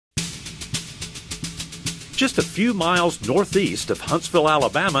Just a few miles northeast of Huntsville,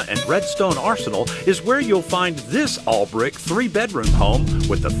 Alabama and Redstone Arsenal is where you'll find this all-brick 3-bedroom home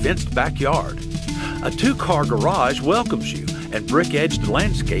with a fenced backyard. A 2-car garage welcomes you, and brick-edged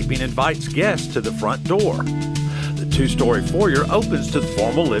landscaping invites guests to the front door. The 2-story foyer opens to the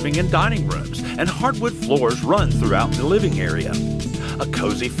formal living and dining rooms, and hardwood floors run throughout the living area. A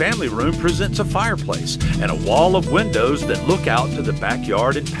cozy family room presents a fireplace and a wall of windows that look out to the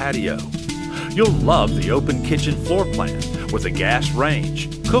backyard and patio. You'll love the open kitchen floor plan with a gas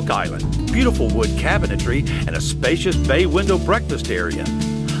range, cook island, beautiful wood cabinetry, and a spacious bay window breakfast area.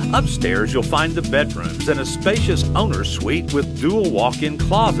 Upstairs, you'll find the bedrooms and a spacious owner's suite with dual walk-in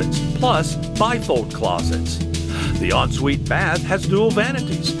closets, plus bifold closets. The ensuite bath has dual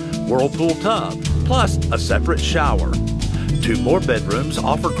vanities, whirlpool tub, plus a separate shower. 2 more bedrooms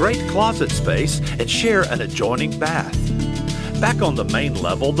offer great closet space and share an adjoining bath. Back on the main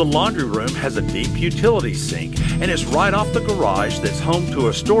level, the laundry room has a deep utility sink and is right off the garage that's home to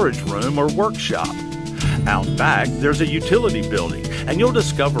a storage room or workshop. Out back, there's a utility building, and you'll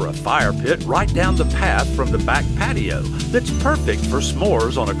discover a fire pit right down the path from the back patio that's perfect for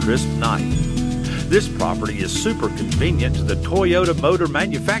s'mores on a crisp night. This property is super convenient to the Toyota Motor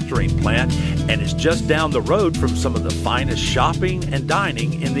Manufacturing Plant and is just down the road from some of the finest shopping and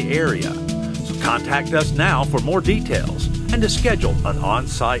dining in the area. So contact us now for more details and to schedule an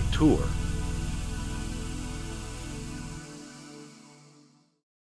on-site tour.